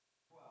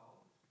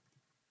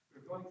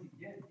going to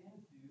get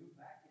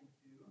back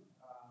into,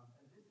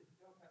 and this is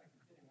still kind of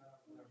continuing on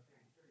with our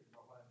same series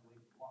about what I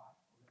believe and why.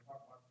 We're going to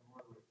talk about some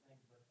more of those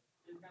things, but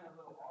it's kind of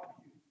a little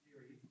offshoot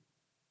series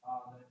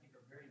that I think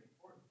are very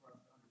important for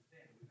us to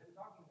understand. We've been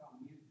talking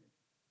about music,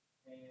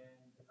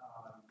 and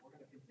we're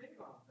going to continue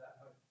on with that,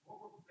 but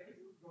what we're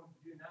basically going to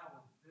do now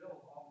is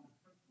build all these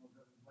principles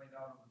that we've laid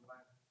out over the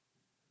last,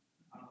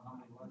 I don't know how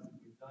many lessons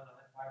we've done on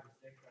it, 5 or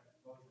 6, I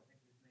suppose. I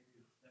think this may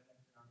be the 7th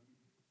in our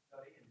music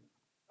study, and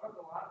talked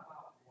a lot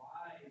about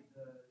why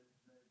the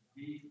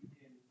beat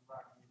in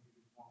rock music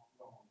is wrong,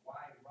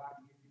 why rock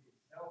music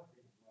itself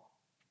is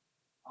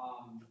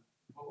wrong.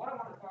 But what I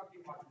want to talk to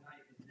you about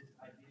tonight is this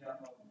idea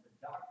of the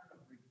doctrine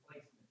of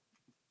replacement.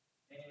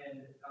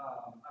 And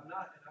I'm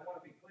not, and I want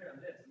to be clear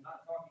on this, I'm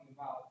not talking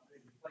about the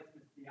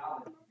replacement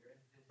theology here.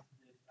 It's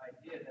this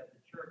idea that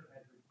the church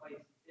has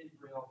replaced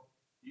Israel.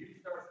 You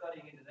start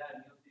studying into that,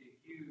 and you'll see a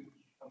huge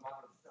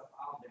amount of stuff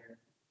out there.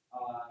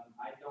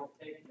 I don't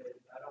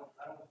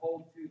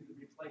hold to the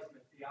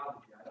replacement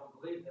theology. I don't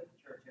believe that the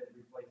church has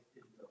replaced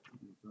Israel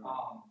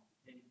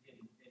in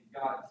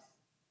God's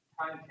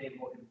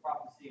timetable and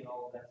prophecy and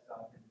all of that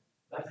stuff. And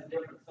that's a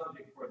different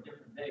subject for a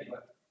different day.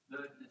 But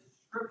the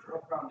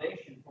scriptural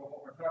foundation for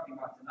what we're talking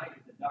about tonight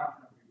is the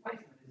doctrine of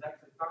replacement is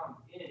actually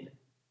found in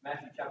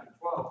Matthew chapter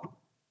 12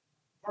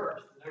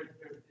 first.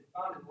 It's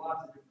found in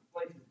lots of different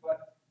places,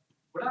 but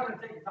we're not going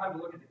to take the time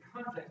to look at the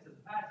context of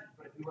the passage,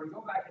 but if we were to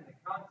go back in the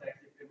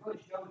context, it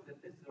really shows that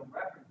this is a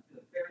reference to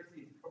the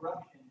Pharisees'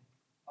 corruption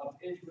of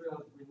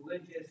Israel's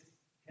religious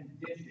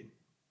condition.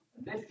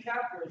 And this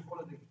chapter is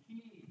one of the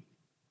key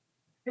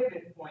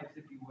pivot points,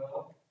 if you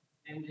will,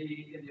 in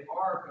the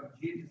arc of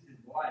Jesus'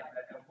 life.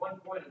 At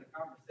one point in the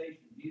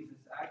conversation, Jesus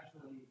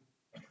actually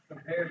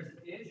compares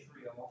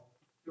Israel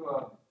to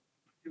a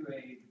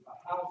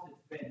house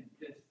that's been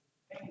just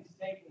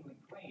painstakingly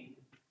cleaned,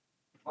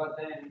 but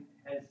then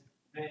has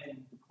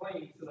been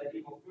cleaned so that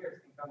evil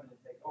spirits can come in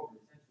and take over,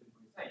 essentially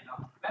what he's saying.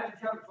 Now,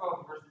 Matthew chapter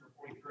 12, verse number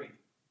 43.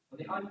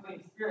 When the unclean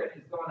spirit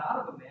is gone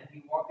out of a man,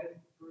 he walketh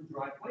through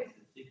dry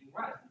places, seeking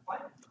rest, and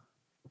findeth none.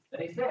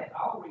 Then he said,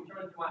 I will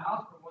return to my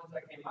house from whence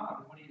I came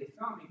out. And when he is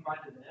come, he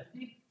findeth it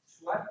empty,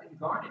 swept, and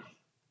garnished.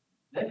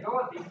 Then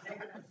goeth he,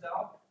 taketh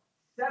himself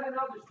 7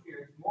 other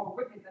spirits, more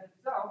wicked than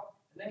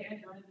himself, and they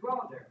enter and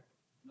dwell there.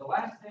 And the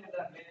last day of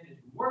that man is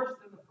worse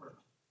than the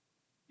first.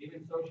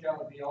 Even so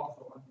shall it be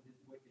also unto this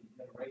wicked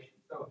generation.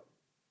 So,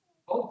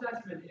 Old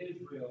Testament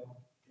Israel,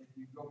 if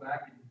you go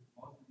back, and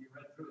most of you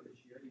read through it this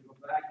year, you go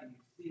back and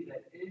you see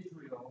that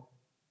Israel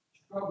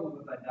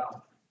struggled with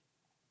idolatry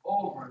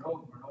over and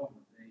over and over.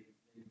 They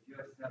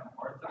just had a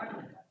hard time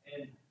with that.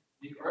 And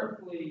the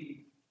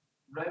earthly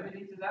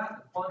remedy to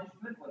that, the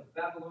punishment, was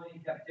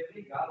Babylonian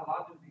captivity. God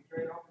allowed them to be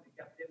carried off into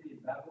captivity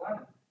in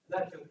Babylon, and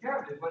that took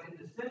care of it. But in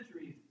the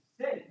centuries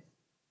since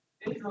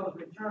Israel's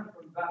return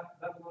from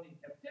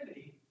Babylonian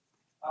captivity,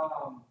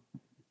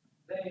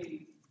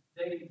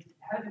 they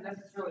hadn't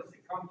necessarily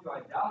succumbed to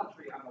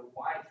idolatry on a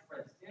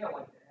widespread scale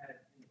like they had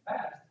in the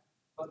past,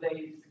 but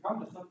they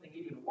succumbed to something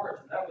even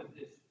worse, and that was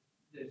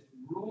this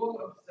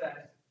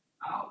rule-obsessed,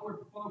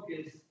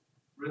 outward-focused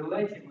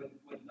religion with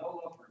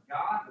no love for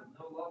God, with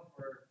no love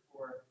for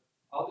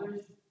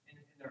others in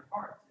their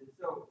hearts. And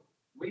so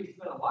we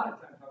spent a lot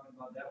of time talking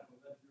about that when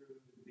we went through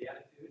the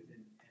Beatitudes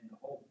and the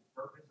whole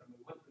purpose. I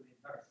mean, we went through the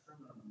entire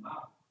Sermon on the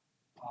Mount.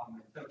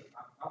 It took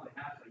probably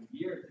half a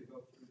year to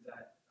go through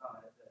that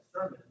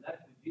sermon, and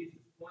that's what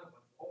Jesus' point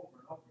was over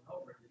and over and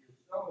over.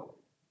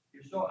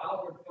 You're so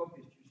outward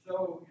focused. You're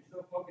so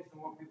focused on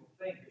what people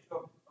think. You're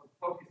so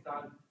focused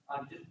on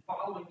just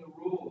following the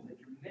rules that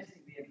you're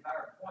missing the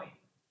entire point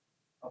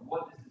of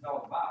what this is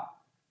all about.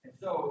 And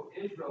so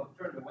Israel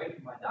turned away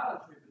from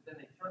idolatry, but then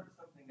they turned to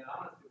something that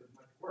honestly was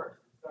much worse.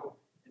 And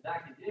so in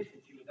that condition,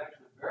 she was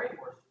actually very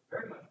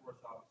much worse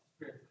off,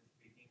 spiritually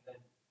speaking, than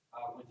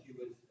when she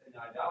was in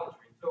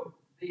idolatry. And so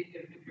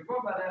if you're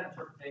going by that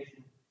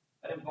interpretation,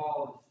 that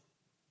involves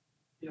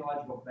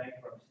theological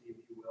bankruptcy, if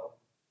you will,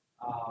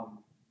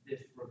 this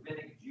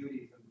rabbinic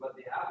Judaism, but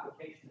the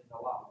application is a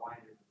lot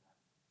wider than that.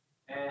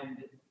 And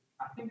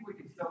I think we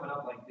can sum it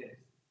up like this.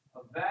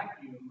 A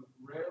vacuum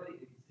rarely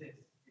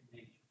exists in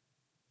nature.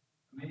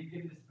 I mean, you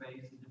get into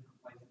space in different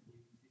places, and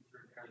you can see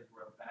certain areas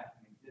where a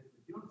vacuum exists,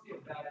 but you don't see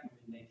a vacuum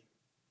in nature.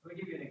 Let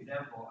me give you an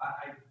example.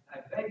 I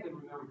vaguely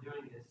remember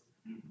doing this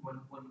when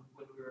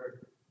we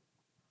were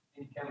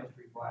in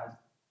chemistry class.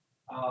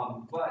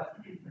 But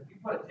if you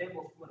put a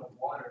tablespoon of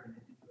water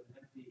into an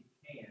empty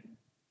can,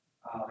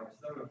 like a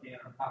soda can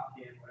or a pop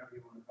can, whatever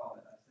you want to call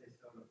it. I say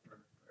soda for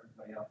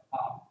everybody else.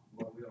 Pop is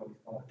what we always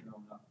call it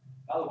growing up.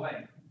 By the way,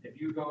 if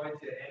you go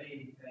into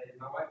any,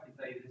 my wife can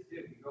tell you this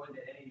too, if you go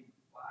into any,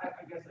 well,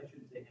 I guess I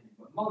shouldn't say any,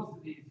 but most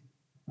of these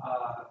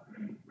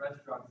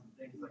restaurants and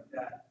things like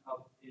that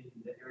up in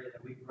the area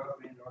that we grew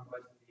up in,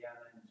 Northwest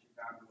Indiana and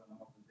Chicago and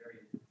all those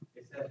areas,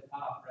 it says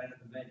pop right on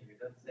the menu. It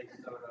doesn't say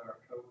soda or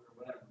Coke or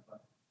whatever,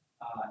 but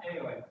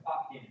anyway, a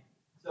pop can.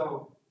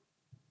 So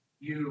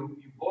you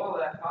boil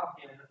that pop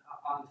can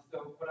on the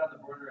stove, put it on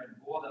the burner, and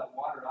boil that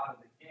water out of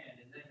the can.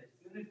 And then as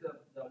soon as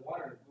the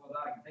water is boiled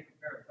out, you take a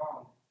pair of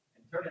tongs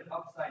and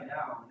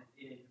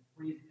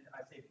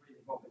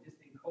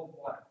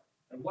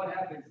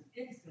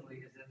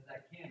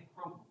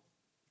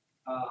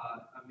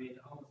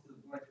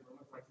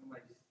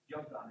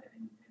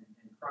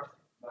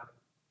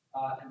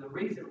And the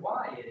reason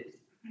why is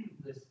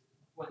this: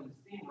 when the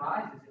steam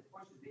rises, it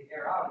pushes the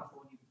air out. And so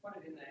when you put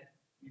it in that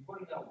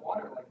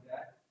water like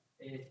that,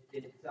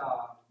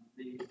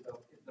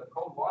 the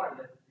cold water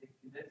that it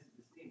condenses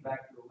the steam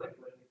back to a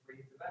liquid and it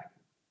creates a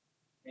vacuum.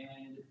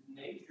 And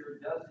nature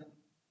doesn't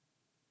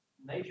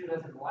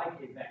like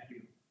a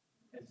vacuum.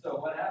 And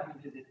so what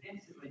happens is it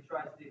instantly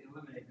tries to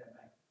eliminate that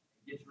vacuum.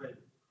 It gets rid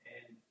of it.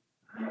 And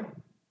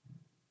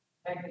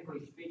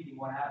technically speaking,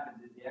 what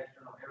happens is the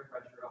external air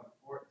pressure of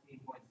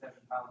 14.7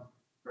 pounds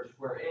per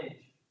square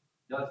inch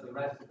does the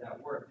rest of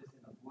that work just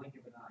in a blink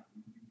of an eye.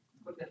 You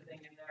put that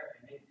thing in there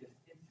and it just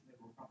instantly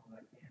will crumple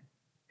that can.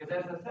 Because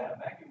as I said, a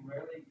vacuum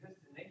rarely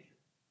exists in nature.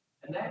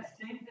 And that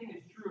same thing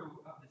is true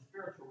of the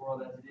spiritual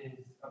world as it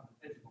is of the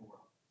physical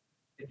world.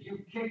 If you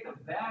kick the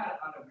bad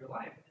out of your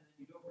life and then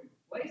you don't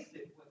replace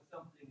it with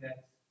something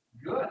that's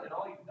good, then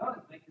all you've done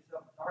is make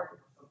yourself a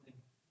target for something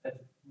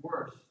that's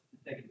worse to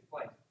take its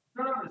place.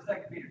 Turn over to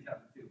 2 Peter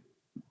chapter 2.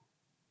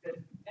 Because,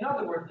 in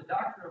other words, the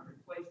doctrine of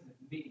replacement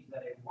means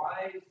that a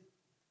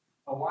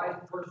wise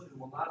person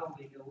will not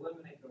only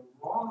eliminate the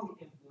wrong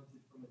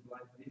influences from his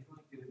life, but he's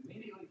going to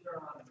immediately turn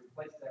around and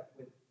replace that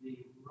with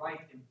the right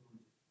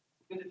influences.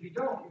 Because if you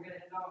don't, you're going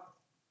to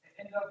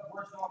end up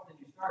worse off than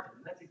you started.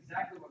 And that's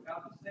exactly what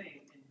God was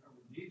saying, or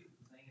what Jesus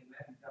was saying in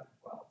Matthew chapter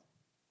 12.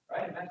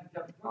 Right? In Matthew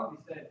chapter 12, he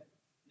said,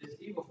 this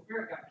evil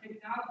spirit got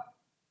kicked out,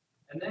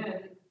 and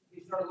then he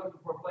started looking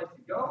for a place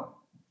to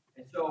go.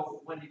 And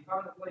so when he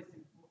found a place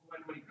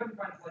when he couldn't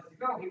find a place to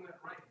go, he went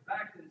right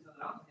back to this other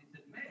house and he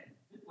said, man,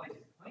 this place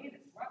is clean,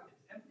 it's swept,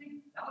 it's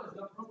empty. Now there's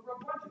enough room for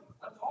a bunch of us.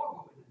 Let's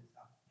all go into this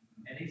house.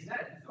 And he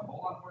said, it's a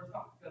whole lot worse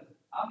off because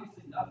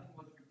obviously nothing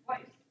was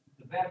replaced.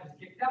 The bad was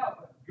kicked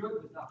out, but good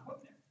was not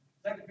put there.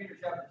 2 Peter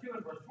chapter 2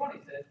 and verse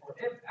 20 says, for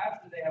if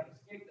after they have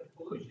escaped the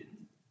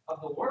pollutions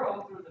of the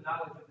world through the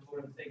knowledge of the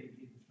Lord and Savior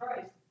Jesus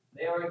Christ,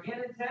 they are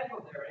again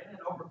entangled therein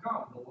and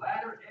overcome. The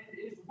latter end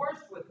is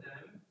worse with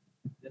them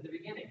than the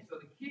beginning. So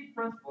the key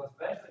principle,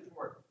 especially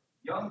for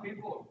young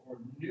people or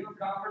new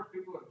converts,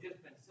 people who have just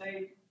been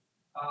saved,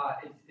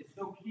 it's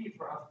so key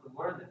for us to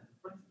learn that. The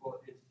principle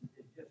is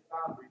just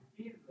found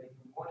repeatedly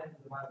from one end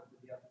of the Bible to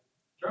the other.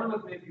 Turn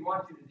with me if you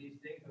want to these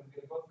things. I'm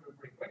going to go through it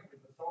pretty quickly,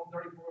 but Psalm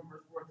 34 and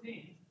verse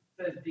 14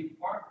 says,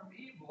 depart from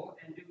evil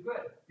and do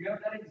good. You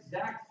have that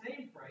exact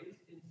same phrase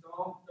in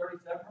Psalm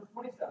 37 verse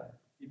 27.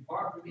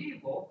 Depart from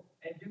evil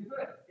and do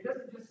good. He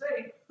doesn't just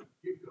say,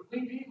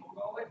 leave evil,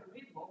 go away from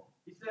evil.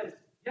 He says,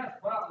 yes,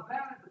 put out the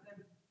bad, but then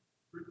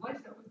replace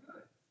that with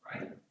good,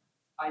 right?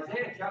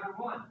 Isaiah chapter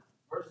 1,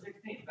 verse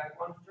 16. In fact,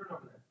 why don't you turn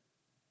over there?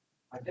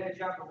 Isaiah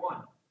chapter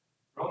 1.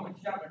 Romans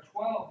chapter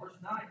 12, verse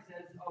 9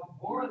 says,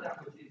 abhor that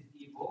which is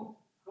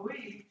evil,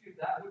 cleave to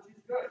that which is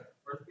good.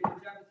 1 Peter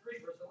chapter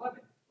 3, verse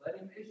 11. Let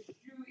him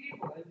eschew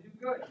evil and do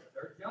good.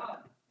 3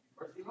 John,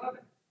 verse 11.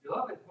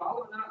 Beloved,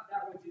 follow not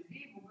that which is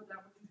evil, but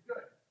that which is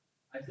good.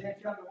 Isaiah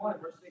chapter 1,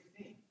 verse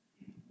 16.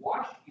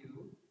 Wash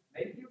you,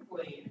 make you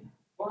clean,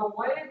 put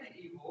away the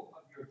evil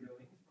of your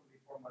doings from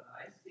before mine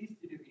eyes, cease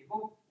to do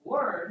evil,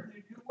 learn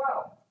to do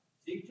well.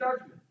 Seek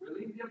judgment,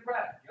 relieve the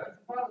oppressed, judge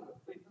the fatherless,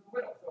 plead for the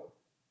widow. So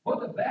put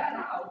the bad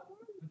out,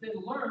 but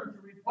then learn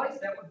to replace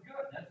that with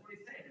good. That's what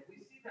he's saying. And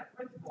we see that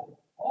principle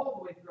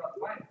all the way throughout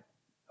the Bible.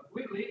 If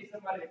we lead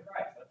somebody to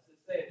Christ, let's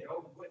just say a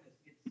Jehovah's Witness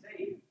gets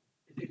saved,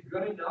 is it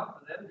good enough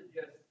for them to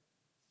just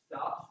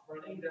stop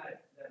spreading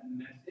that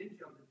message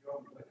of the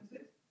Jehovah's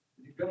Witnesses?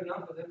 Is it good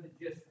enough for them to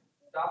just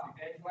stop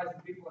evangelizing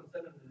people and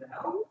send them to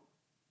hell?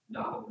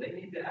 No, they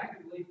need to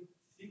actively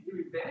seek to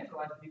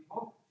evangelize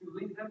people to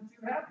lead them to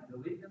heaven, to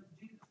lead them to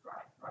Jesus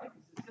Christ, right?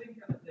 It's the same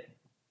kind of thing.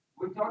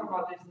 We've talked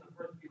about this in the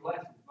first few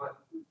lessons,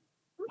 but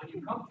when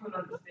you come to an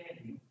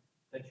understanding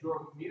that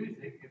your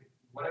music, if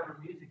whatever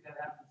music that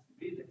happens to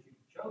be that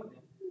you've chosen,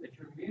 that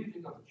your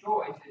music of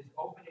choice is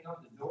opening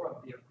up the door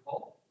of the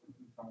occult,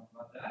 we've talked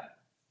about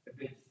that.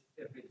 If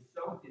it's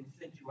soaked in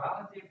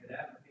sensuality, if it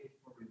advocates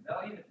for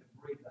rebellion, if it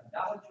breeds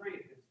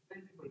idolatry, if it's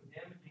physically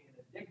damaging and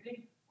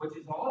addicting, which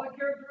is all the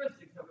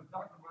characteristics that we've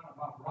talked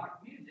about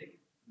rock music,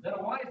 then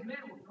a wise man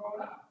will throw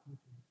it out.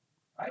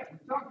 Right?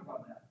 We've talked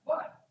about that.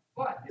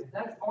 But if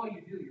that's all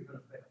you do, you're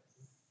going to fail.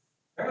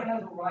 Parent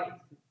has a right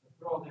to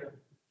throw their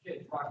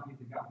kids rock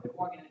music out. It's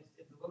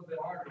a little bit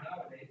harder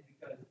nowadays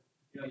because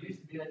it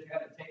used to be that you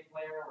had a tape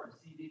player or a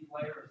CD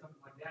player or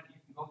something like that, and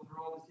you can go through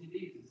all the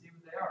CDs and see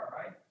what they are,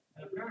 right?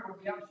 And a parent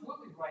would be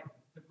absolutely right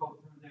to go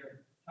through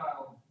their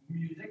child's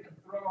music and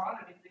throw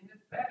out anything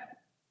that's bad,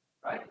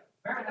 right?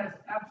 Parent has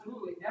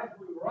absolutely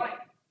every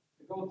right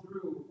to go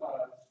through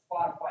a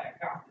Spotify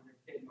account that their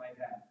kid might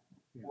have,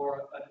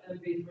 or an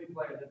MP3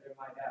 player that they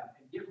might have,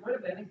 and get rid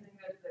of anything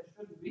that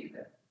shouldn't be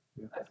there.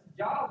 Yeah. That's the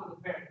job of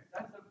the parents.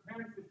 That's the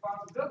parent's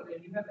responsibility,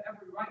 and you have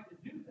every right to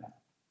do that.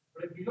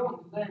 But if you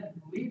don't then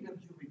lead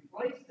them to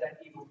replace that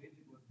evil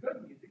music with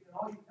good music, then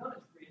all you've done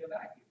is create a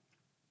vacuum.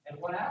 And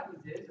what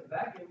happens is a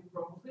vacuum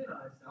crumbles in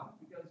on itself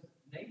because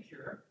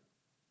nature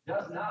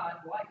does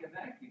not like a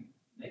vacuum.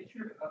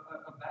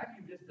 A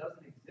vacuum just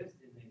doesn't exist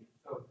in nature.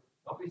 So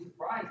don't be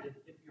surprised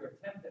if your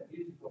attempt at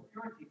musical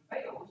purity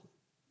fails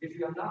because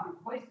you have not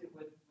replaced it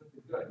with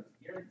the good. It's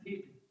guaranteed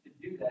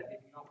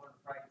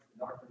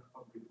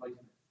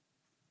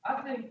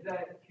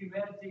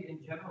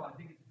general, I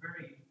think it's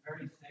very,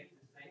 very safe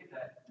to say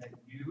that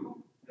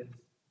you, because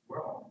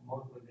we're all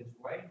mostly this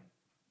way,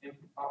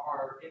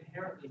 are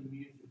inherently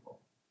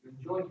musical. You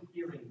enjoy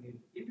hearing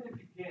music. Even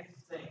if you can't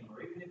sing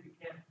or even if you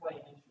can't play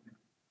an instrument,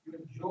 you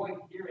enjoy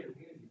hearing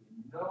music.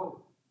 You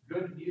know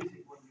good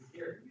music when you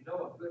hear it. You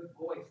know a good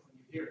voice when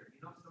you hear it. You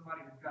know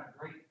somebody who's got a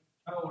great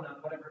tone on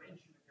whatever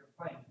instrument they're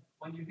playing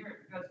when you hear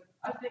it. Because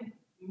I think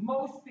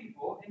most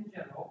people in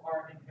general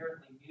are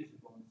inherently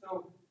musical. And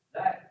so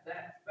that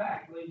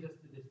fact leads us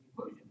to this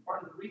conclusion.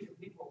 Part of the reason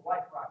people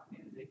like rock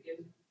music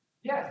is,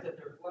 yes,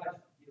 that their flesh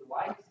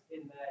delights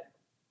in that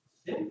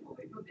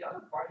sinfully, but the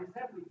other part is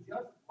that we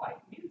just like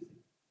music.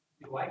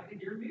 We like to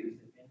hear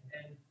music.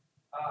 And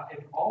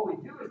if all we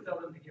do is tell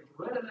them to get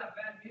rid of that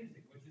bad music,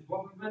 which is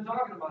what we've been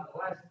talking about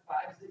the last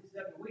 5, 6,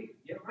 7 weeks,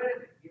 get rid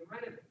of it, get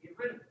rid of it, get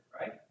rid of it,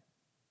 right?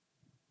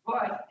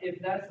 But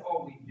if that's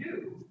all we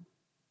do,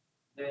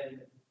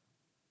 then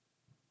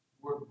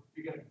we're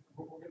going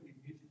to be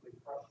musically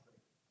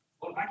frustrated.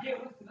 Well, if I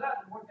can't listen to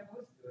that, then what can I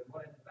listen to? And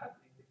what ends up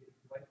happening is it gets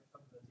replaced with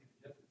something that's even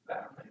just as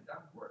bad or many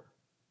times worse.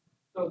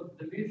 So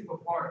the musical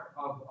part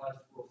of us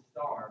will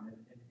starve, and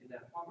in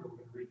that hunger,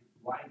 we're going to reach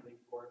blindly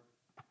for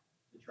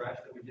the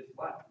trash that we just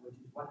left, which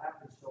is what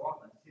happens so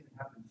often. I've seen it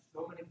happen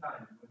so many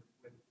times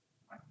with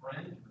my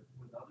friends,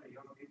 with other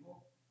young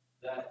people,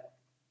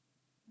 that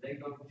they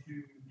go to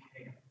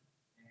camp,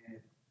 and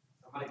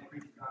somebody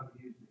preaches on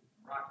music,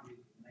 rock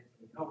music, and they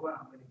say, you know what,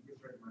 I'm going to get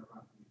rid of my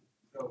rock music.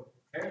 So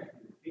parents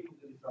do this, people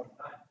do this all the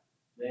time.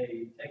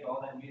 They take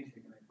all that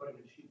music and they put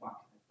it in a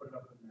shoebox and they put it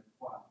up in their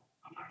closet.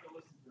 I'm not going to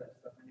listen to that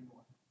stuff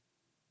anymore.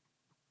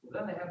 Well,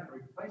 then they haven't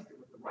replaced it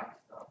with the right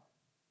stuff.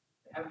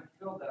 They haven't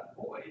filled that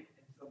void,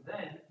 and so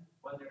then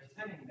when they're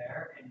sitting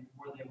there and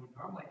where they would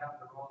normally have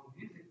the wrong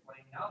music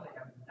playing, now they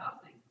have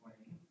nothing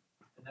playing,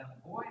 and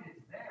that void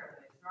is there,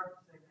 and they start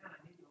to say, man,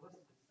 I need to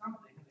listen to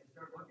something, and they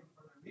start looking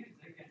for their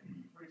music, and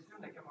pretty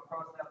soon they come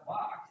across that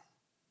box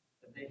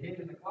that they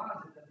hid in the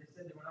closet that they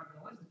said they were not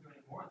going to listen to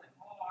anymore, and then,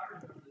 oh, I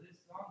remember this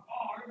song,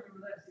 oh, I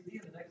remember that CD,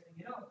 and the next thing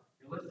you know,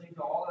 you're listening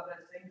to all of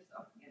that same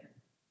stuff again.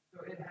 So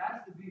it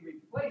has to be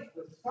replaced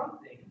with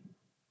something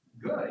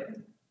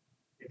good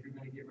if you're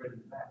going to get rid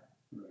of the bad.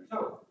 Right.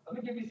 So let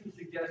me give you some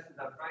suggestions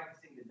on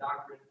practicing the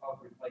doctrine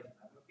of replacement.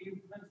 I have a few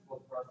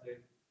principles for us to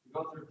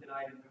go through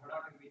tonight, and we're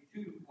not going to be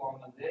too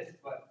long on this,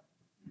 but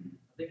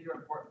I think they're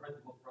important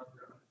principles for us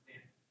to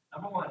understand.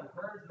 Number one,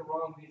 purge the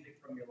wrong music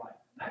from your life.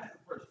 And that's the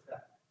first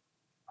step.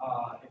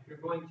 If you're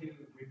going to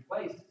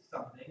replace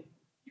something,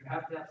 you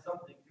have to have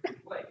something to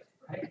replace,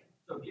 right?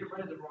 So get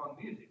rid of the wrong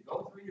music.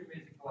 Go through your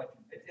music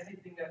collection. Pick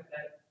anything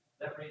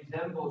that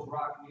resembles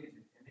rock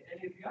music. And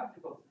if you have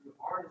to go through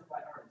artist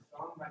by artist,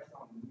 song by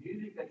song, the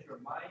music that your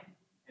mind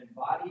and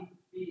body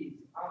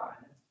feeds on,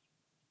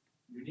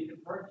 you need to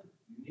purge it.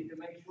 You need to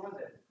make sure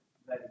that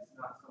it's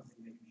not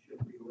something that you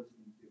shouldn't be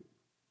listening to.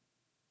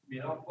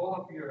 You know, pull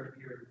up your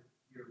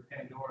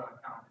Pandora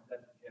account if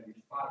that's what you have,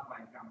 your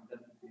Spotify account if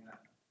that's what you have,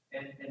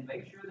 and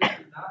make sure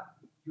that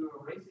you're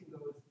erasing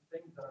those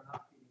things that are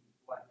not feeding the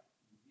flesh.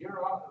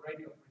 Zero out the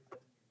radio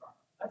presets in your car.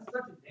 That's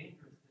such a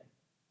dangerous thing.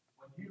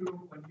 When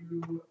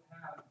you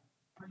have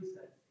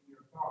presets in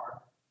your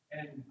car,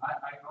 and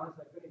I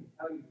honestly couldn't even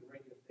tell you the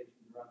radio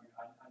stations around here.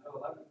 I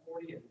know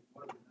 1140 and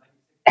what is it,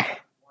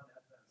 96.1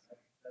 FM.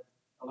 That's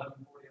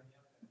 1140 on the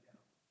FM channel.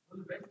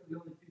 Those are basically the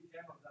only two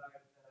channels that I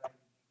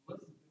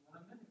listen to when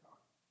I'm in the car.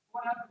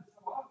 What happens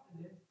so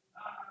often is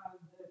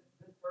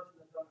this person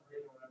that's on the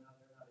radio and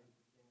they're not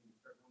interesting, and you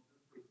start going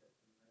through the presets,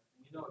 and the next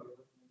thing you know, you're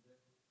listening to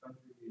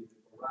country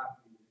music or rock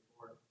music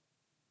or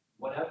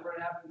whatever it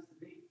happens to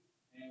be.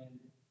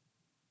 And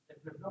if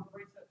there's no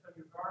presets on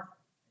your car,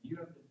 and you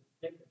have to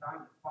take the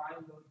time to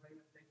find those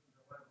radio stations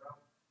or whatever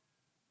else,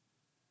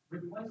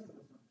 replace it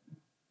with something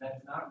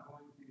that's not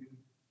going to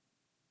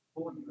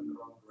pull you in the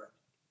wrong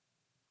direction.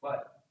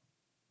 But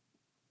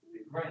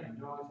granted,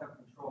 you don't always have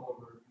control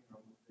over,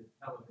 the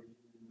television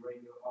and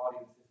radio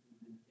audio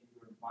systems in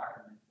your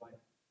environment, but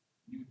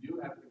you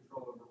do have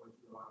control over what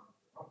you allow into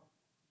your home.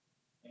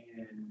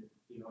 And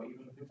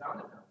even if it's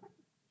on the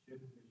television, it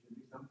should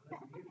be something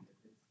that's muted if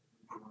it's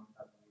the wrong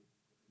type of music.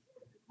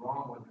 If it's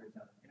wrong, whether it's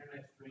on an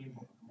internet stream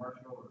or a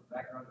commercial or a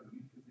background of a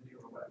YouTube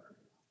video or whatever it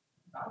is,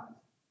 stop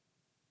it.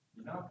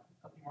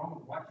 Nothing wrong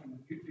with watching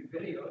YouTube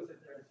videos if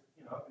there's,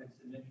 if it's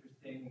an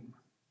interesting,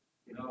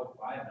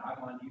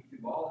 I'm on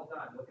YouTube all the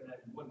time looking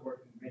at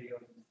woodworking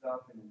videos and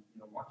stuff and,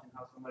 watching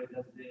how somebody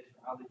does this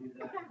or how they do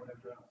that or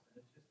whatever else. And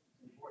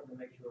it's important to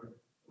make sure that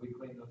we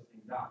clean those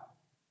things out.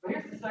 So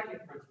here's the second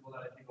principle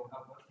that I think will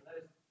help us, and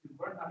that is to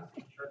learn how to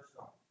sing church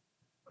songs.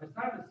 When it's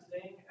time to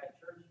sing at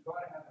church, you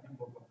got to have a hymn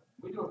book open.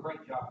 We do a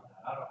great job of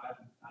that.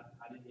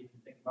 I didn't even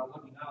think about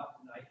looking out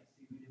tonight to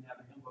see we didn't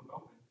have a hymn book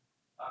open.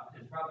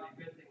 It's probably a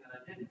good thing that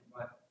I didn't,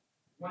 but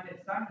when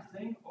it's time to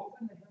sing,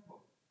 open the hymn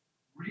book.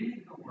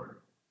 Read the words.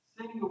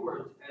 Sing the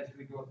words as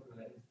we go through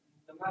it.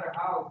 No matter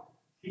how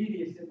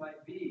tedious it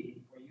might be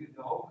for you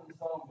to open the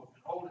song book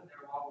and hold it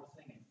there while we're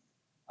singing.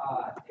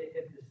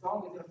 If the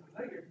song is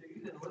unfamiliar to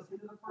you, then listen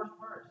to the first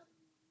verse.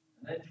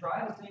 And then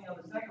try to sing on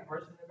the second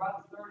verse, and then by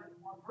the third and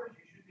fourth verse,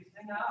 you should be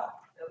singing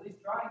out, at least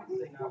trying to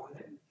sing out with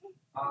it.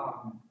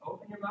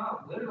 Open your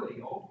mouth,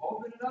 literally,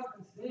 open it up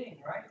and sing,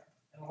 right?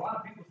 And a lot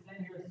of people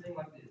stand here and sing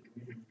like this.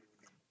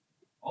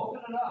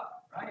 Open it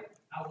up, right?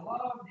 I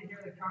love to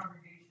hear the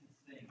congregation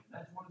sing.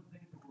 That's one of the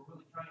things that we're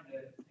really trying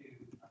to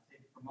I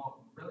say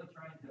promote. We're really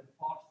trying to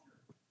foster.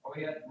 Or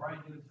we had Brian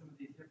doing some of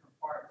these different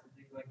parts and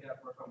things like that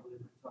for a couple of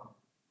different songs.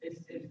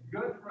 It's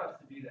good for us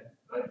to do that.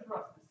 It's good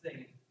for us to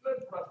sing. It's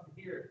good for us to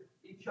hear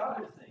each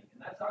other sing. And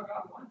that's how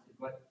God wants it.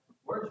 But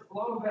words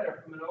flow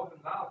better from an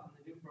open mouth than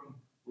they do from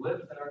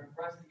lips that are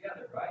compressed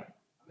together, right?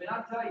 I mean,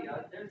 I'll tell you,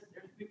 there's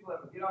people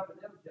that will get off and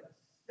they'll just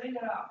sing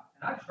it out.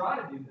 And I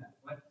try to do that.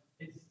 But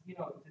it's,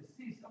 to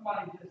see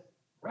somebody just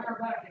rear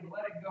back and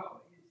let it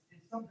go.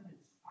 It's something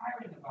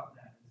inspiring about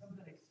that. It's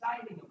something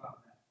exciting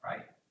about that,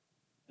 right?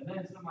 And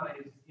then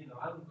somebody is,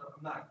 I'm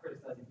not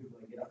criticizing people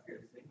that get up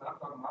here to sing, but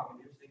I'm talking about when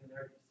you're singing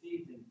there at your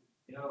seats and,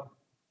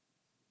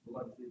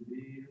 blessed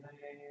be the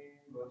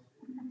name, blessed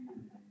be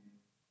the name,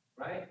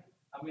 right?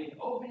 I mean,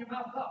 open your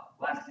mouth up.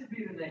 Blessed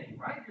be the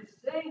name, right? You're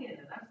singing,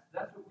 and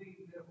that's what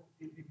we, if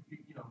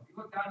you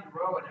look down your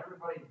row and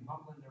everybody's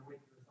mumbling their way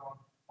through the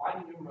song,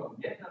 find a new row.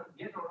 Get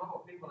in a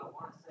row of people that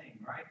want to sing,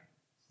 right?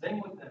 Sing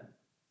with them.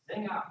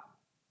 Sing out.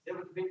 Sit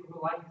with the people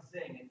who like to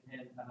sing,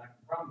 and I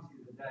can promise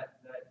you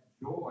that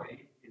joy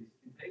is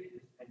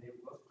contagious, and it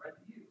will spread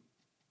to you.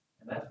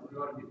 And that's what we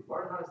ought to do.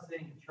 Learn how to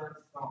sing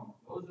church songs.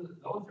 Those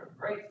are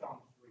great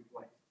songs to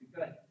replace,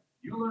 because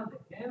you learn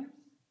the hymns.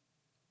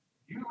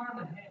 If you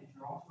learn the hymns,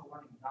 you're also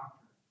learning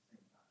doctrine at the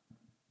same time.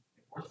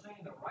 If we're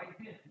singing the right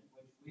hymns,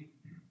 which we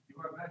do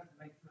our best to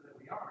make sure that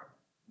we are,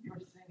 you're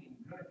singing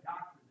good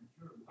doctrine that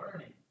you're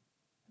learning.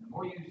 And the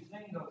more you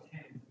sing those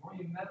hymns, the more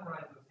you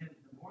memorize those hymns,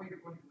 the more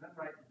you're going to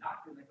memorize the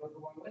doctrine that goes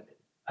along with it.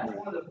 That's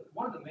one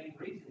of the main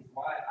reasons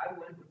why I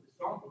went with the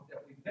songbook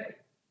that we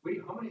picked.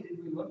 How many did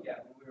we look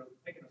at when we were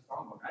picking a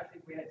songbook? I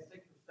think we had 6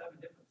 or 7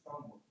 different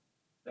songbooks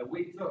that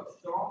we took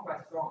song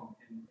by song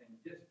and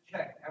just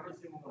checked every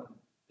single one of them.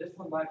 This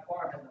one by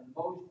far has the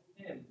most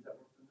hymns that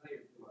were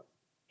familiar to us.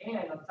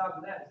 And on top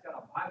of that, it's got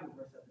a Bible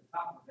verse at the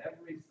top of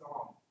every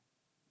song.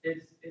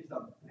 It's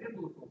a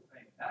biblical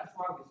thing. That's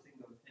why we sing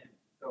those hymns.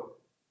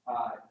 So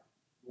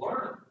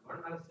learn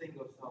how to sing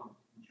those songs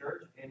in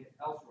church and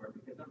elsewhere.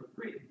 Because number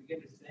 3, if you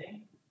get to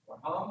sing or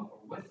hum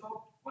or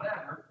whistle,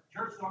 whatever,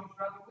 church songs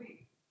throughout the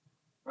week,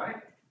 right?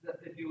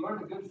 If you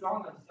learn a good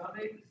song on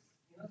Sunday,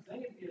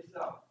 sing it to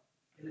yourself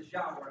in the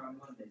shower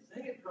on Monday.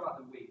 Sing it throughout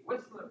the week.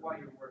 Whistle it while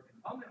you're working.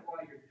 Hum it while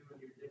you're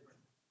doing your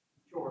different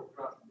chores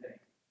throughout the day.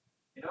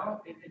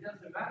 It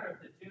doesn't matter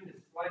if the tune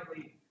is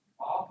slightly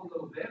off a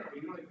little bit or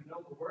you don't even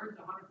know the words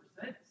 100%.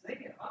 Sing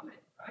it, hum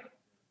it, right?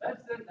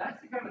 That's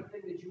the kind of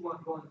thing that you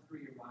want going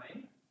through your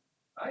mind,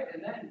 right?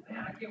 And then,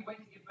 man, I can't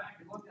wait to get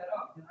back and look that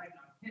up because I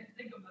can't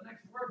think of the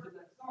next words of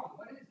that song.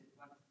 What is it?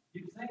 But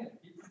keep singing.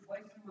 Keep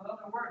replacing it with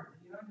other words.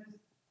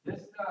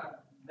 Just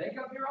make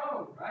up your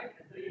own, right?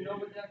 Until you know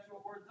what the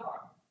actual words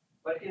are.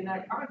 But in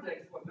that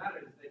context, what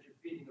matters is that you're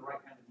feeding the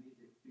right kind of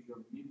music to your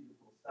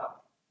musical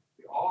self.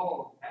 We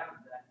all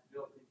have that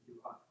built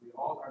into us. We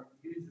all are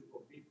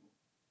musical people.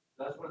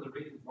 So that's one of the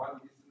reasons why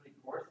we do so many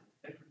courses.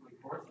 Typically,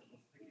 courses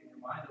will stick in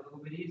your mind a little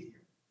bit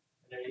easier.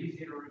 And they're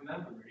easier to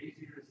remember. They're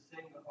easier to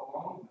sing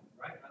along with,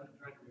 right? Rather than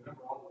trying to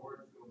remember all the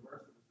words to a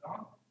verse of a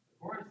song. The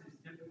chorus is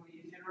typically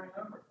easier to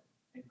remember.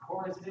 And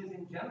choruses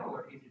in general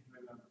are easy to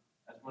remember.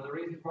 That's one of the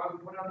reasons why we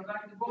put it on the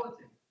back of the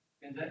bulletin.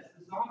 Because that's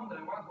the song that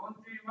I want going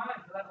through your mind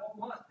for that whole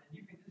month. And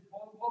you can just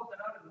pull the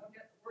bulletin out and look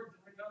at the words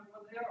and remember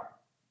what they are.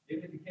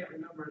 Even if you can't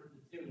remember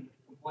the tune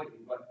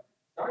completely. But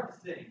start to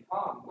sing,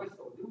 hum,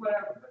 whistle, do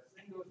whatever, but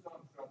sing those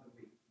songs throughout the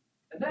week.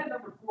 And then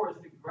number 4 is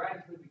to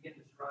gradually begin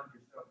to surround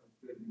yourself with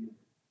good music.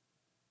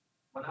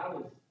 When I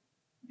was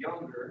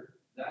younger,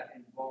 that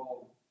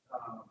involved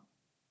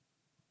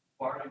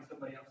borrowing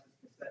somebody else's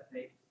cassette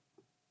tapes,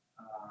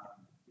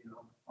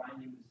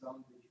 finding the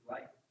songs that you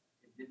like.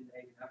 It didn't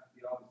even have to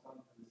be all the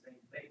songs on the same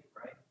tape,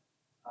 right?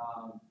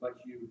 But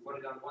you put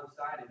it on one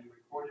side and you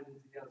recorded it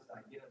to the other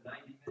side. Get a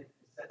 90-minute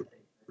cassette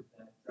tape.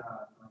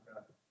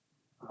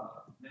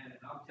 Man,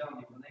 and I'm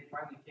telling you, when they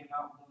finally came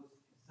out with those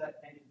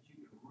cassette tapes that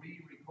you could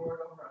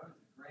re-record over, it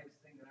was the greatest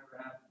thing that ever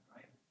happened,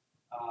 right?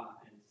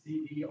 And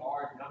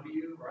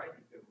CDRW, right?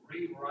 You could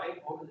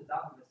rewrite over the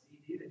top of a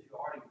CD that you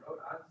already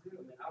wrote onto.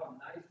 I mean, how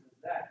nice was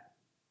that?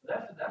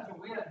 But that's what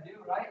we had to do,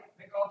 right?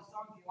 Pick all the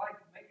songs you like,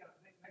 make a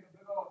big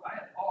old.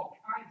 I had all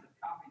kinds of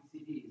copied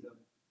CDs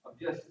of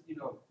just,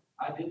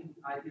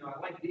 I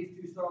like these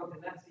 2 songs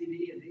in that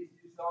CD and these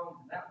 2 songs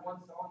and that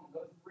one song and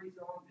those 3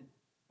 songs and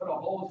put a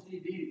whole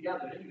CD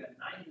together. Then you got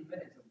 90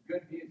 minutes of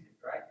good music,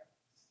 right?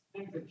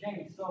 Things have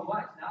changed so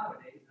much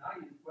nowadays. Now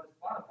you just put a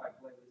Spotify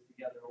playlist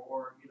together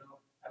or,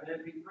 have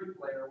an MP3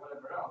 player or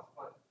whatever else.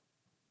 But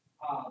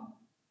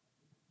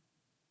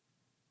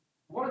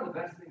one of the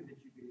best things that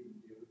you could even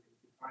do is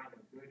to find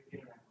a good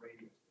internet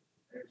radio station.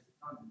 There's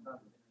tons and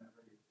tons of internet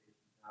radio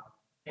stations now.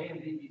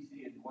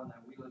 KMDBC is one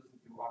that we listen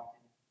to often.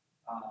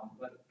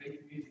 But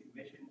Faith Music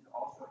Missions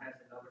also has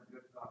another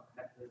good,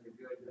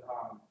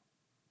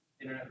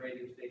 internet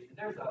radio station.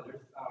 There's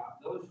others.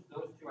 Those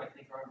 2 I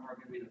think are going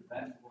to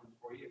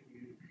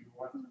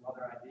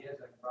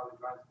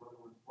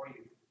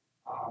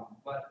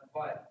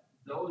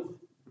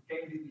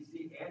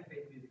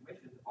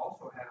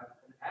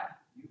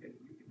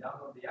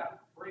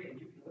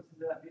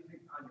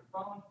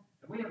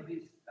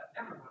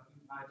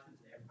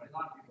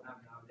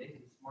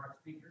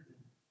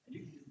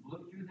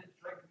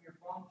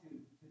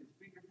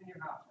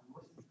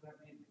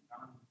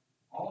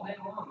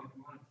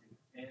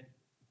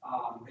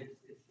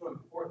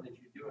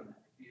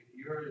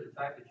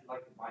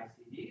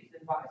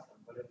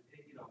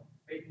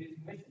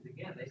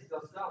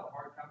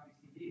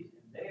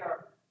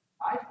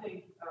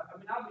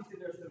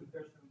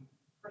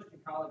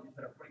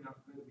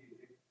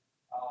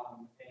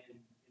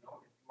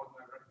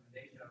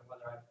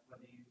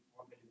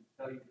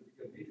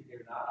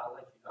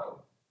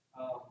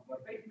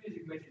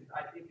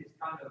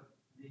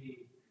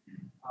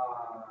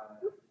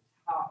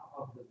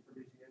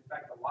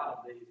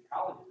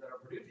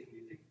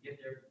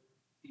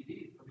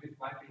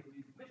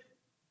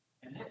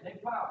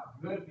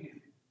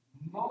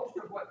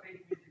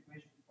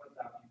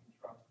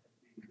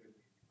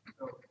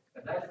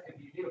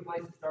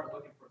start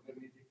looking for good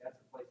music,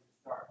 that's a place to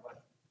start.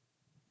 But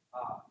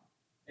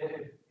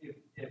if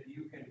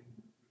you can,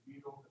 if you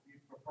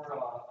prefer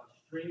a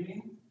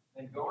streaming,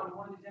 then go on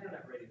one of these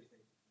internet radio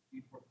stations. If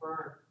you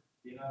prefer,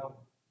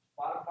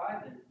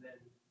 Spotify, then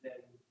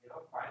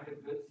find a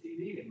good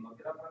CD and look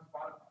it up on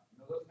Spotify.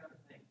 Those kind of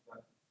things.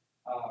 But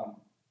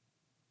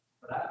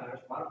for that matter,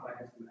 Spotify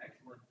has some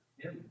excellent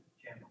hymn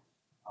channels.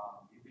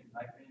 You can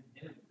type in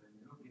hymns and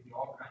it'll give you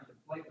all kinds of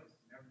playlists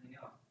and everything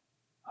else.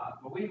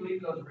 But we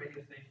leave those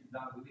radio stations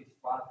on. We leave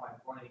Spotify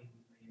playing,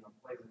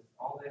 playlists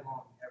all day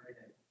long, every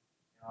day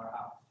in our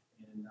house.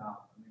 And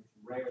it's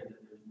rare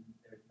that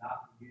there's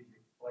not music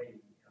playing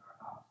in our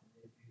house. And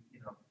if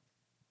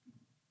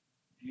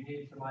you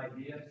need some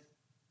ideas,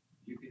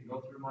 you can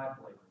go through my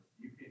playlist.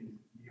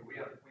 We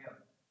have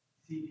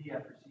CD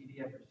after CD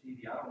after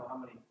CD. I don't know how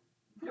many.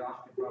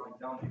 Josh could probably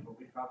tell me, but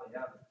we probably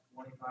have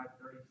 25,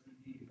 30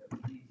 CDs at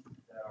least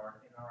that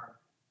are in our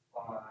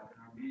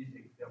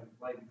music that we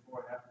play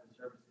before and after the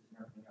services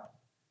and everything else.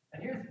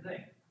 And here's the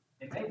thing: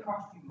 it may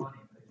cost you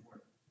money, but it's worth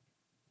it.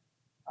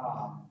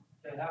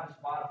 To have a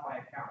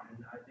Spotify account,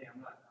 and I think I'm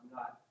not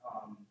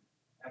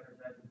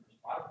advertising for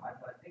Spotify,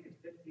 but I think it's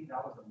 $15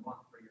 a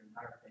month for your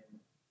entire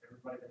family.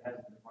 Everybody that has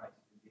a device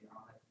can be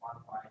on that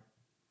Spotify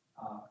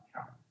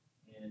account.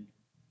 And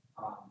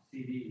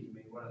CDs,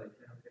 what are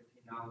they, $10 or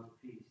 $15 a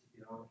piece?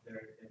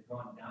 They've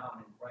gone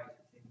down in price.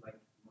 It seems like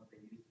what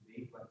they used to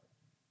be. But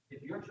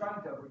if you're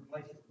trying to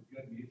replace it with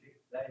good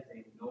music, that is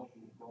a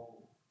noble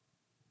goal.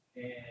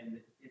 And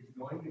it's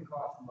going to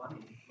cost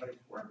money, but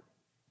it's worth it.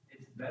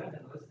 It's better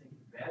than listening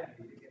to bad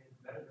music, and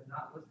it's better than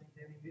not listening to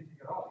any music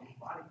at all. Your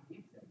body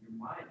needs that. Your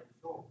mind and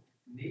soul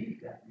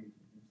need that music.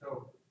 And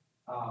so,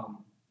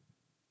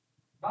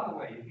 by the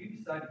way, if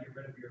you decide to get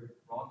rid of your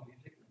wrong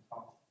music, it's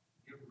awesome.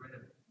 Get rid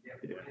of it.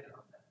 Get rid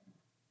of that music.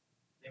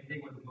 Same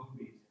thing with the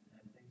movies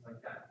and things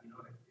like that.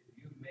 If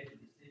you made a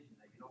decision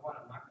that,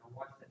 I'm not going to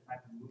watch that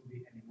type of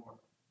movie anymore,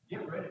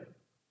 get rid of it.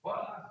 Well,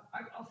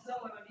 I'll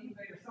sell it on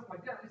eBay or something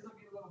like that. At least I'll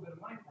get a little bit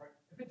of money for it.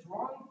 If it's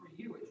wrong for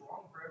you, it's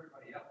wrong for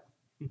everybody else.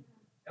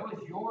 That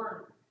was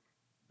your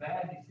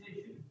bad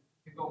decision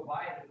to go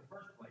buy it in the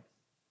first place.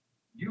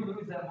 You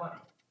lose that money.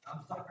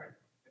 I'm sorry.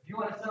 If you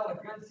want to sell a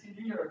good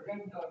CD or a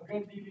good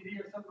DVD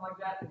or something like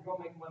that, then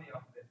go make money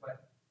off of it.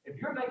 But if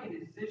you're making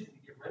a decision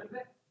to get rid of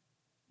it,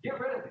 get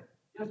rid of it.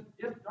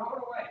 Just throw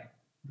it away.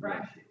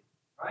 Trash it.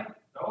 Right?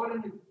 Throw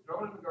it in the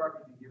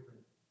garbage and get rid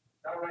of it.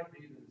 It's not right for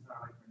you, then it's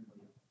not right for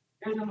anybody else.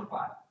 Here's number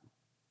 5.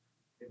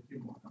 There's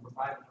 2 more. Number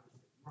 5 and number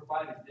 6. Number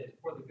 5 is this: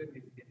 pour the good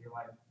music into your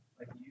life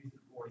like you used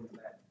to pour in the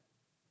bad music.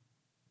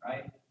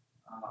 Right?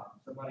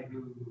 Somebody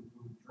who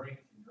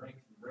drinks and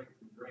drinks and drinks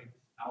and drinks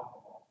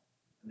alcohol,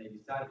 and they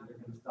decide that they're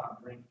going to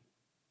stop drinking.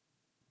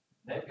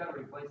 They've got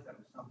to replace that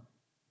with something,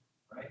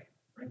 right?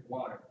 Drink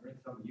water, drink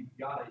something. You've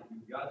got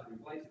to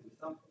replace it with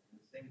something. And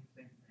the same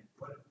thing.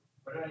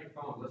 Put it on your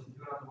phone. Listen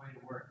to it on the way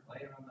to work.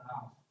 Play it around the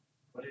house.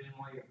 Put it in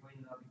while you're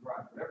cleaning up your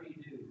garage. Whatever you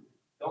do,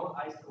 don't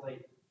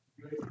isolate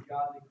good,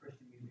 godly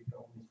Christian music to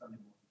only Sunday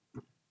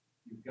morning.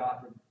 You've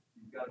got to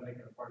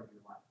make it a part of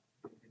your life.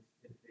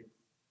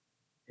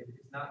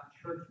 It's not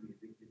church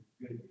music. It's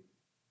good music.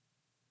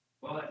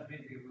 Well, that's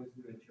music we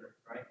listen to in church,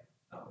 right?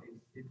 No, it's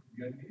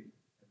good music,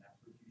 and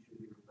that's what you should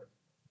be replacing.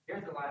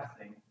 Here's the last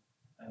thing.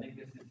 I think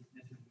this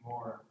is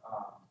more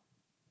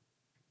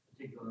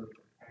particularly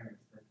for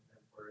parents than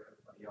for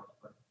everybody else.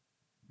 But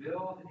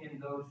build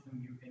in those whom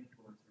you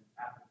influence an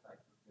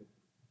appetite for good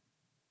music.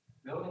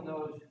 Build in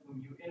those whom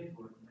you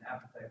influence an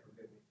appetite for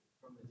good music.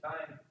 From the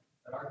time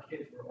that our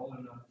kids were old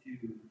enough to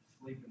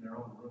sleep in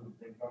their own rooms,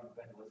 they've gone to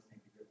bed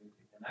listening to good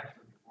music, and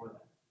actually before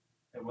that.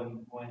 And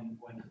when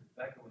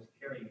Becca was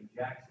carrying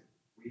Jackson,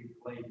 we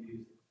played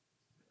music.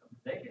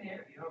 They can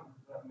hear,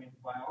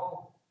 by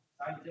all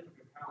scientific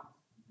accounts,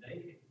 they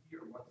can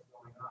hear what's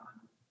going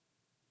on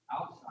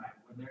outside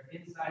when they're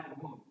inside the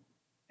womb.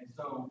 And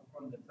so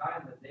from the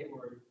time that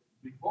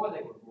before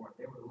they were born,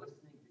 they were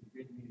listening to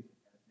good music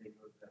as they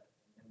go to bed.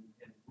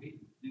 And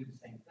we do the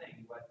same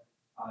thing, but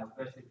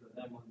especially for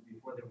them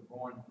before they were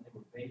born, when they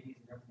were babies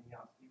and everything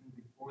else, even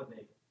before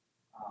they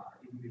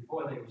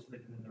were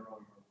sleeping in their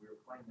own room, we were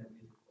playing that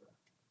music for them.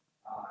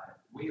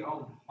 We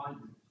owned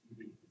hundreds of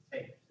CDs,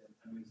 tapes,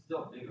 and we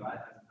still do.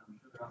 I'm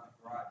sure they're out in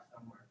the garage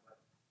somewhere, but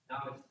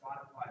now it's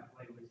Spotify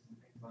playlists and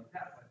things like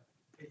that. But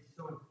it's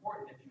so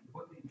important that you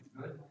put these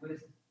good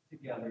lists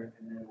together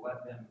and then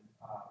let them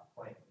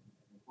play.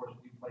 And of course,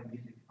 we play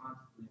music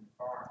constantly in the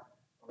car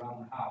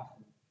around the house,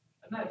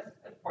 and that's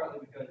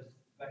partly because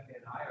Becca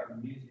and I are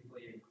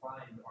musically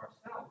inclined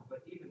ourselves.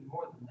 But even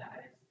more than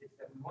that, it's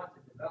that we want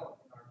to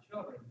develop in our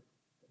children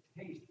a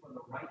taste for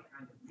the right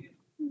kind of music.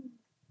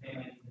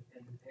 And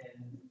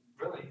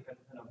really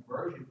an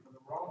aversion for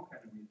the wrong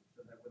kind of music,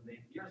 so that when they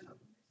hear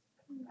something, they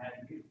say, "That's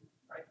bad music,"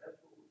 right?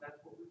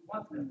 That's what we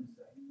want them to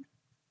say,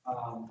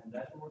 and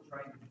that's what we're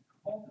trying to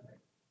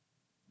cultivate.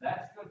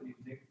 That's good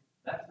music.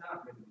 That's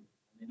not good music,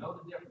 and they know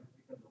the difference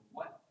because of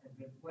what has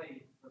been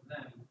played for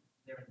them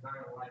their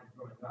entire life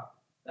growing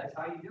up. That's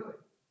how you do it.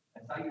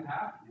 That's how you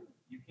have to do it.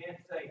 You can't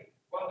say,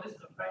 "Well, this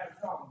is a bad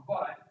song,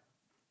 but,"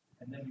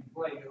 and then you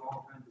play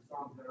all kinds of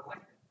songs that are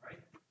like that,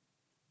 right?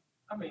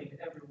 I mean,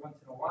 every once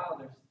in a while,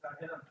 there's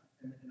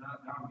now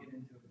I'm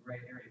getting into a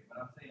gray area,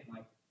 but I'm saying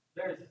like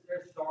there's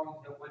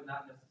songs that would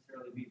not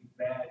necessarily be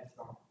bad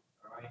songs,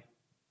 all right?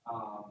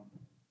 Um,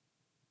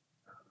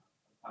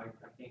 I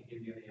can't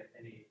give you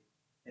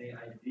any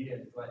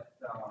ideas, but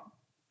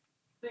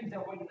things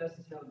that wouldn't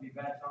necessarily be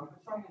bad songs,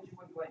 but songs that you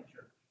wouldn't play in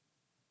church.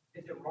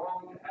 Is it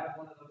wrong to have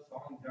one of those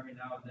songs every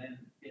now and then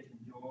kids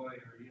enjoy,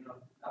 or no,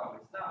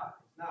 it's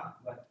not. It's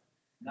not. But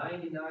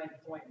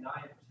 99.9%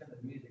 of the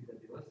music that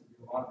they listen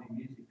to ought to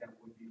be music that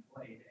would be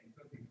played and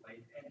could be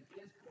played and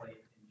is played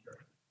in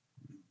church.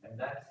 And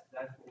that's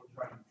what we're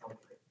trying to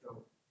cultivate.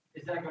 So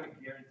is that going to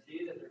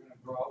guarantee that they're going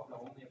to grow up and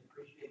only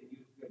appreciate and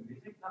use good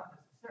music? Not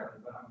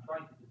necessarily, but I'm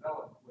trying to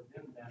develop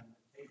within them a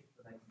taste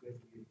for that good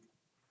music.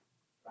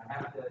 I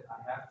have to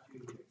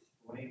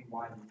explain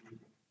why the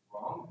music is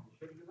wrong, they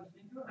shouldn't be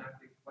listening to it. I have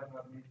to explain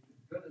why the music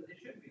is good that they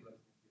should be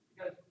listening to.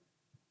 Because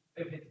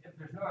if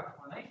there's no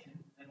explanation,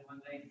 then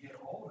when they get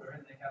older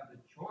and they have the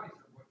choice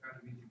of what kind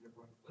of music they're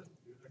going to listen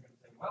to, they're going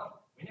to say,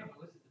 well, we never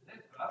listened to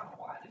this, but I don't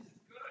know why this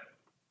is good.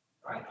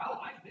 Right? I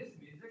like this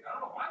music. I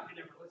don't know why we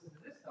never listened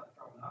to this stuff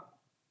growing up.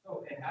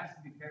 So it has to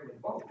be paired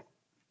with both.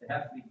 They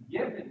have to be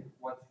given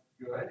what's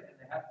good, and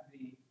they have to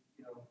be,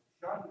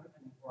 shunned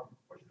or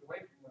pushed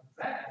away from what's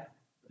bad.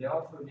 But they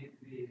also need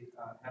to be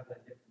have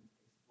that difference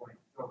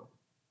explained. So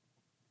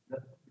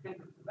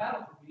because the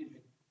battle for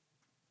music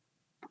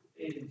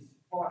is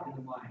fought in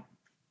the mind,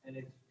 and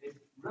it's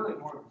really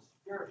more of a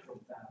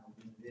spiritual battle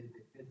than it is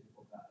a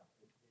physical battle.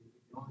 It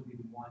can only be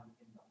won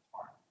in the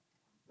heart.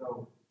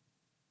 So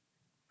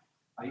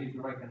I use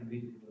the right kind of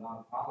music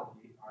without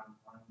apology on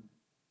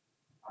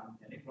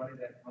anybody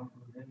that comes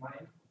within my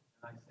influence,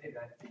 and I say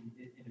that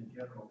in a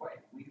general way.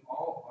 We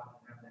all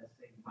ought to have that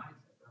same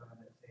mindset, or have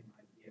that same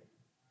idea.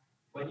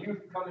 When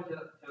you come into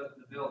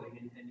the building,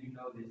 and you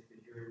know this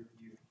because you're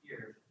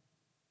here,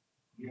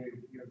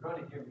 you're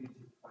going to hear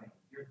music playing.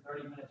 You're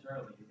 30 minutes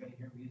early, you're going to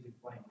hear music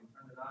playing. We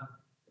turn it on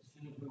as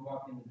soon as we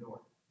walk in the door.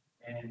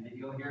 And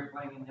you'll hear it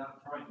playing in the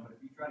auditorium, but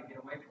if you try to get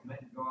away from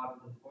it and go out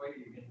into the foyer,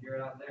 you're going to hear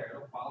it out there.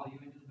 It'll follow you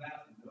into the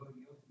bathroom.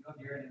 You'll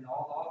hear it in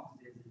all the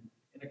offices and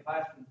in the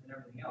classrooms and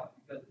everything else,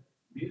 because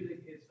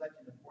music is such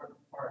an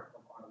important part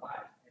of our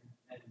lives.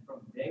 And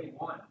from day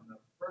one, from the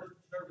first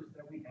service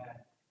that we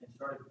had and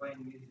started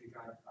playing music,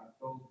 I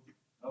told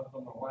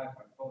my wife,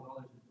 I told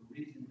others that the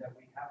reason that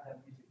we have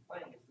that music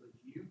playing is so that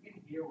you can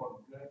hear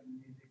what good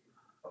music is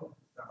supposed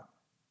to sound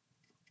like.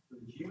 So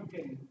that you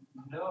can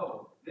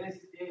know this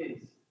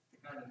is the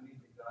kind of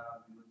music that I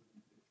ought to be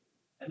listening to.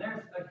 And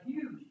there's a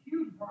huge,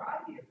 huge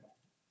variety of that.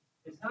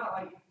 It's not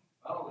like,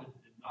 oh,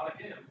 it's not a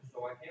hymn,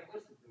 so I can't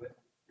listen to it.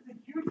 There's a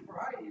huge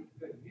variety of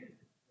good music,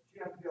 but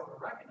you have to be able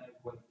to recognize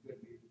what's good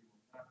music and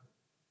what's not good.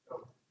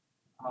 So,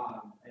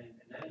 and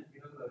then,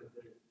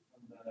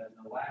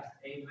 the last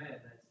amen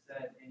that's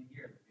said in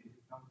here, the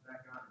music comes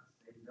back on,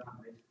 it stays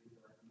on basically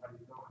till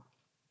everybody's gone.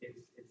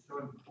 It's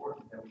so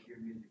important that we hear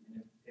music.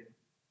 And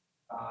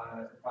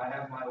if I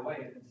have my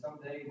way, then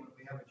someday when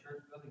we have a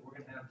church building,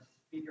 we're going to have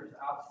speakers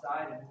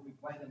outside, and we'll be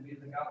playing the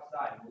music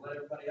outside. We'll let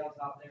everybody else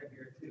out there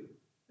hear it too.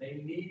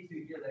 They need to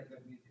hear that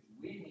good music.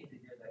 We need to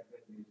hear that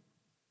good music.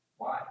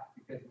 Why?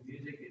 Because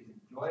music is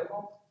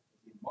enjoyable,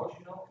 it's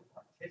emotional, it's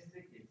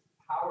artistic, it's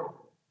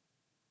powerful.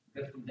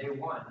 Because from day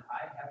one,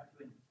 I have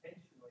to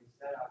intentionally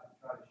set out to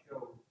try to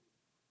show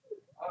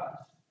us,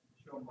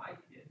 show my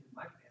kids and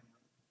my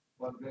family,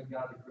 what good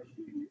godly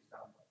Christian music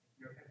sounds like.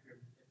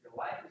 If your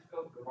life is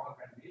filled with the wrong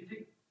kind of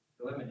music,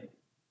 eliminate it.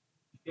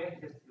 You can't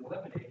just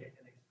eliminate it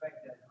and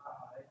expect that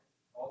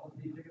all the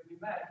music will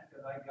be bad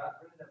because I got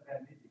rid of that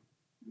bad music.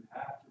 You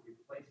have to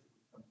replace it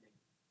with something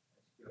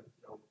that's good.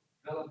 So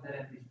fill up that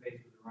empty space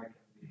with the right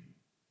kind of music.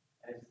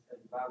 As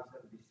the Bible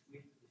said, it'll be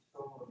sweet to the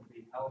soul, it'll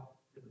be health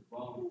to the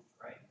bones,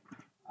 right?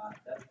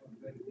 That's what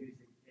good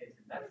music is.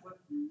 And that's what,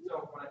 so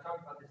when I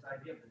talk about this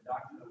idea of the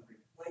doctrine of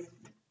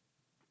replacement,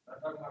 I'm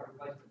not talking about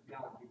replacement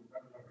theology, we're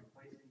talking about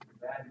replacing the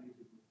bad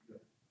music with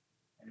good.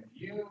 And if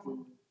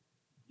you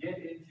get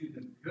into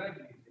the good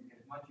music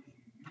as much as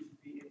you used to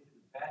be into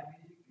the bad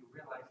music, you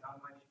realize how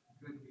much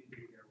good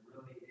music there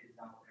really is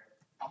out there.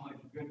 How much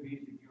good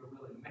music you're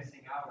really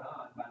missing out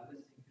on by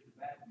listening to the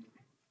bad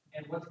music.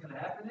 And what's going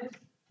to happen is,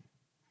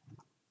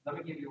 let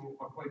me give you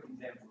a quick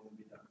example and we'll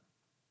be done.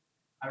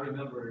 I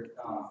remember,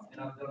 and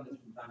I've done this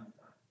from time to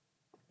time,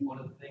 one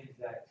of the things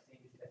that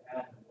seems to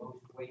add the most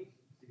weight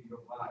to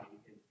your body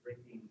is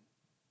drinking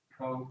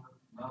Coke,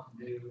 Mountain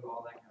Dew,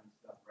 all that kind of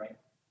stuff, right?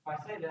 If I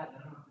say that,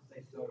 then I don't have to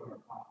say soda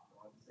or pop.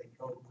 I have to say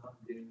Coke,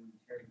 Mountain Dew,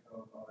 Cherry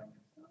Coke, all that kind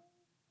of stuff.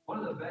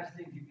 One of the best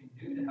things you can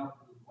do to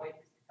help lose weight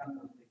is to cut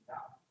those things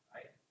out,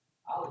 right?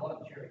 I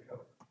love Cherry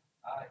Coke.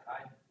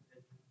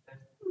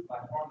 That's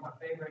by far my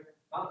favorite.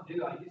 Mountain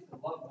Dew, I used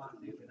to love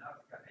Mountain Dew, but now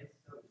it's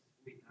so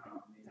sweet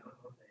now. I mean, I don't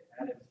know if they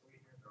added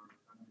sweeteners or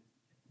I'm just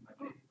my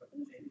taste buds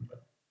changed.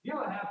 But you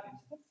know what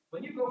happens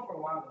when you go for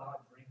a while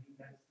without drinking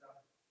that stuff,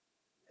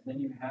 and then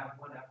you have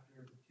one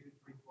after 2,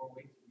 3, 4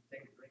 weeks, and you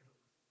take a drink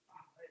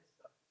of it, that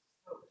stuff is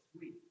so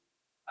sweet.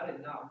 I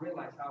did not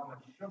realize how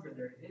much sugar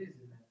there is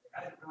in that thing.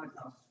 I didn't realize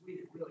how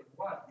sweet it really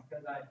was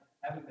because I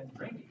haven't been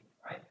drinking it,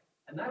 right?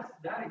 And that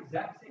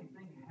exact same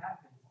thing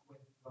happens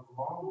with the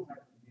wrong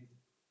type of music.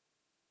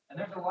 And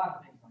there's a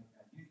lot of things like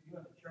that. You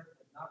have a church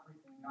that's not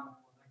preaching the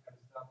gospel and that kind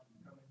of stuff, and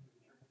you come into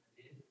a church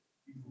that is,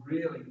 you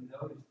really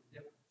notice the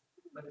difference.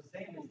 But the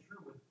same is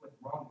true with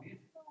wrong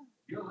music.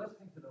 You're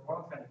listening to the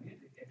wrong kind of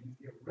music and you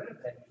get rid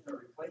of that, you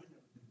start replacing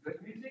it with the good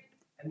music,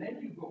 and then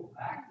you go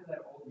back to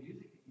that old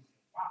music and you say,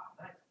 wow,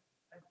 that's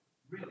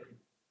really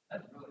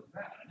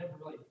bad. I never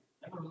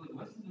really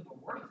listened to the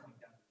words like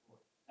that before.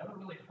 Never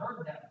really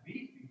heard that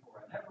beat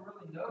before. I never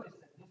really noticed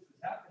that this was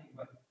happening,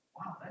 but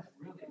wow, that's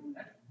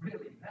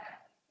really bad.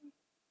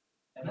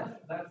 And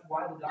that's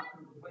why the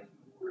doctrine of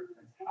replacement works.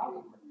 That's how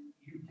it works.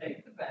 You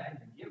take the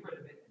bad, you get rid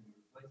of it, and you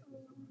replace it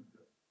with something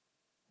good.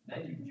 And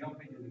then you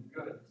jump into the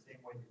good the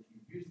same way that you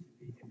used to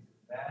be into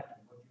the bad,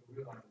 and what you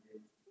realize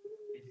is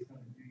it's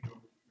going to do your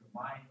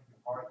mind,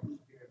 your heart, your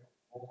spirit a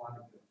whole lot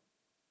of good.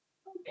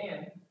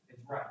 And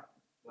it's right.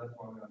 So that's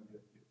why we ought to do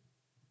it too.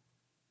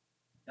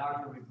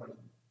 Doctrine of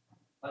replacement.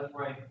 Let's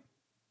pray.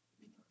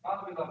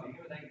 Father, we love you.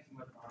 Thank you so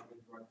much for our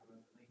good work to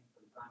us. Thank you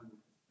for the time we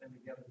spend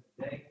together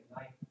today,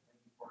 tonight.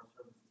 Thank you for our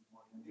service this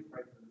morning. I do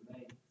pray for the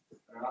many that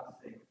are out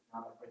sick.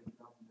 God, I pray that you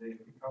help them today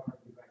to recover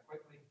and get back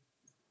quickly.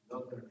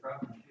 Those that are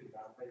traveling, too,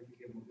 God, I pray that you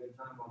give them a good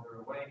time while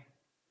they're away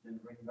and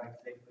then bring them back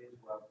safely as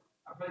well.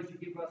 I pray that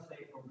you keep us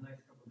safe over the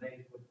next couple of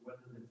days with the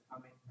weather that's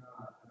coming.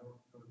 I don't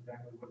know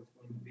exactly what it's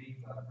going to be,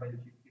 but I pray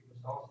that you keep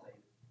us all safe.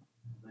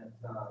 And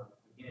that,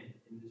 again,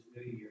 in this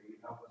new year, you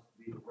help us to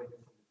be the witness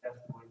and the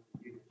testimony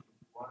for you that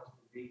you want us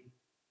to be,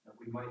 that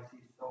we might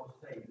see souls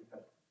saved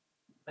because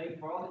thank you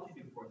for all that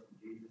you do for us in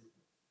Jesus'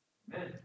 name. Amen.